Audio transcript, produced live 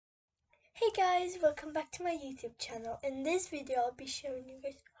Hey guys, welcome back to my YouTube channel. In this video I'll be showing you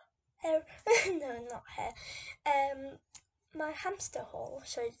guys hair, no not hair, my hamster haul.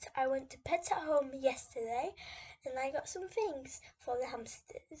 So I went to Pets at Home yesterday and I got some things for the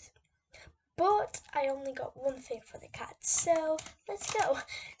hamsters. But I only got one thing for the cats, so let's go.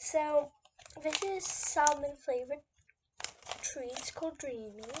 So this is salmon flavoured treats called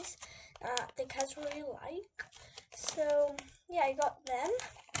Dreamies that the cats really like. So yeah, I got them.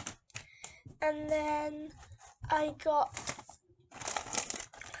 And then I got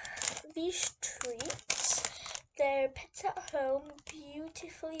these treats. They're Pets at Home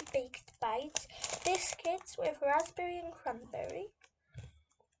beautifully baked bites, biscuits with raspberry and cranberry.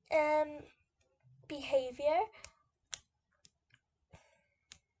 Behavior.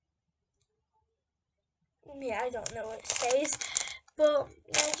 Yeah, I don't know what it says, but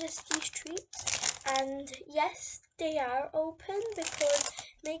they're just these treats. And yes, they are open because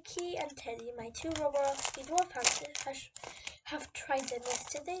Mickey and Teddy, my two Roboroski dwarf hamsters, have tried them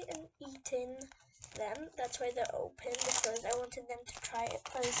yesterday and eaten them. That's why they're open, because I wanted them to try it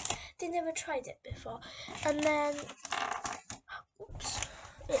because they never tried it before. And then, oops,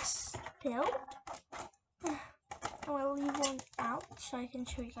 it's spilled. I will leave one out so I can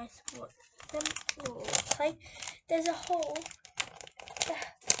show you guys what them look like. There's a hole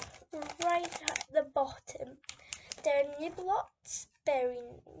right at the bottom. They're Niblots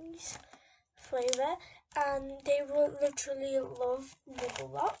berries flavour, and they will literally love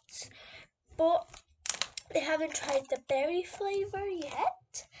Niblots, but they haven't tried the berry flavour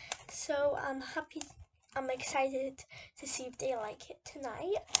yet, so I'm excited to see if they like it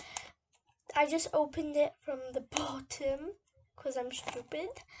tonight. I just opened it from the bottom because I'm stupid,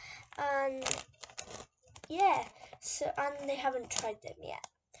 and yeah, so and they haven't tried them yet.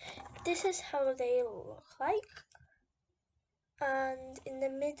 This is how they look like, and in the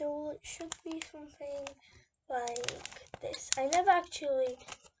middle it should be something like this. I never actually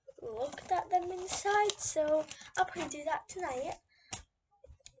looked at them inside, so I'll probably do that tonight.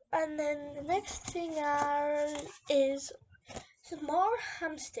 And then the next thing is some more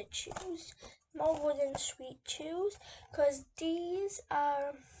hamster chews, more wooden sweet chews, because these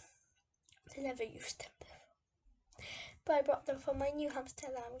are, I never used them before, but I brought them for my new hamster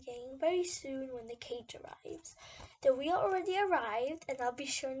that I'm getting very soon when the cage arrives. The wheel already arrived, and I'll be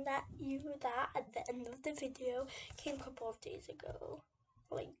showing you that at the end of the video. Came a couple of days ago,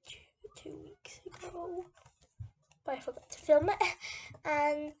 like 2 weeks ago, but I forgot to film it.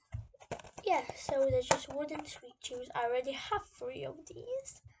 And yeah, so there's just wooden sweet chews. I already have 3 of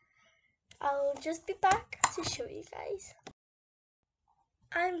these. I'll just be back to show you guys.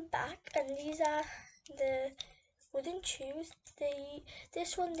 I'm back, and these are the wooden chews.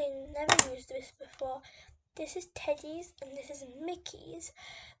 This one, they never used this before. This is Teddy's and this is Mickey's,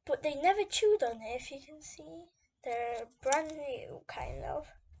 but they never chewed on it, if you can see. They're brand new, kind of.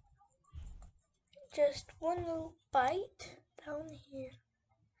 Just one little bite down here.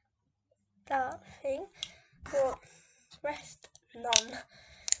 That thing, but rest none.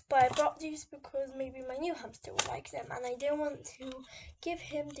 But I brought these because maybe my new hamster would like them, and I didn't want to give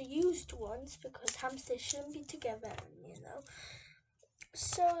him the used ones because hamsters shouldn't be together, you know.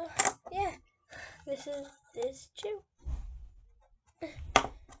 So yeah, this is this chew.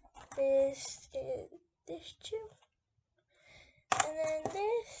 This is this chew. And then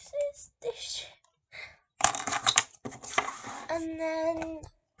this is this chew. And then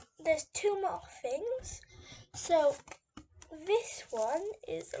there's 2 more things. So this one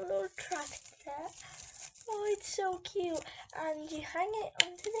is a little tractor. Oh, it's so cute. And you hang it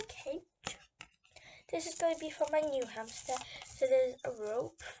onto the cage. This is going to be for my new hamster. So there's a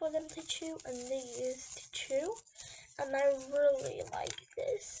rope for them to chew and these to chew. And I really like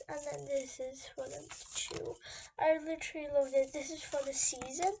this. And then this is for them to chew. I literally love this. This is for the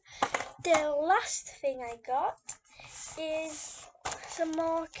season. The last thing I got is some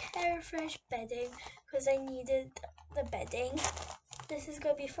more Carefresh bedding because I needed the bedding. This is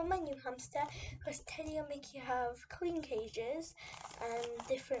going to be for my new hamster because Teddy and Mickey have clean cages and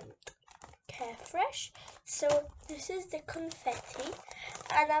different Carefresh. So this is the confetti,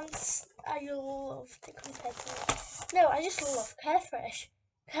 and I love the confetti. No, I just love Carefresh.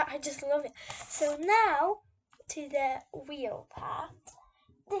 I just love it. So now to the wheel part.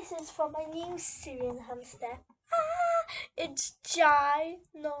 This is for my new Syrian hamster. It's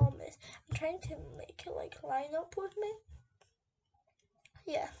ginormous. I'm trying to make it like line up with me.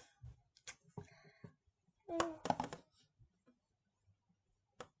 Yeah.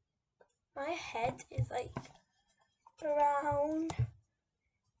 My head is like around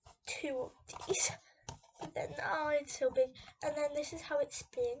 2 of these. then oh, it's so big, and then this is how it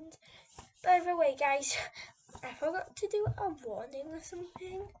spins. By the way, guys, I forgot to do a warning or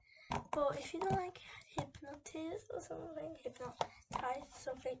something, but if you don't like hypnotize or something,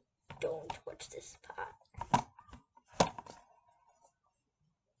 don't watch this part.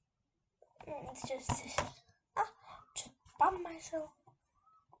 It's just ban myself.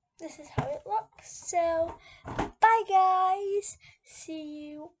 This is how it looks. So bye guys, see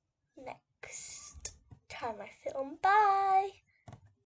you next time I film. Bye.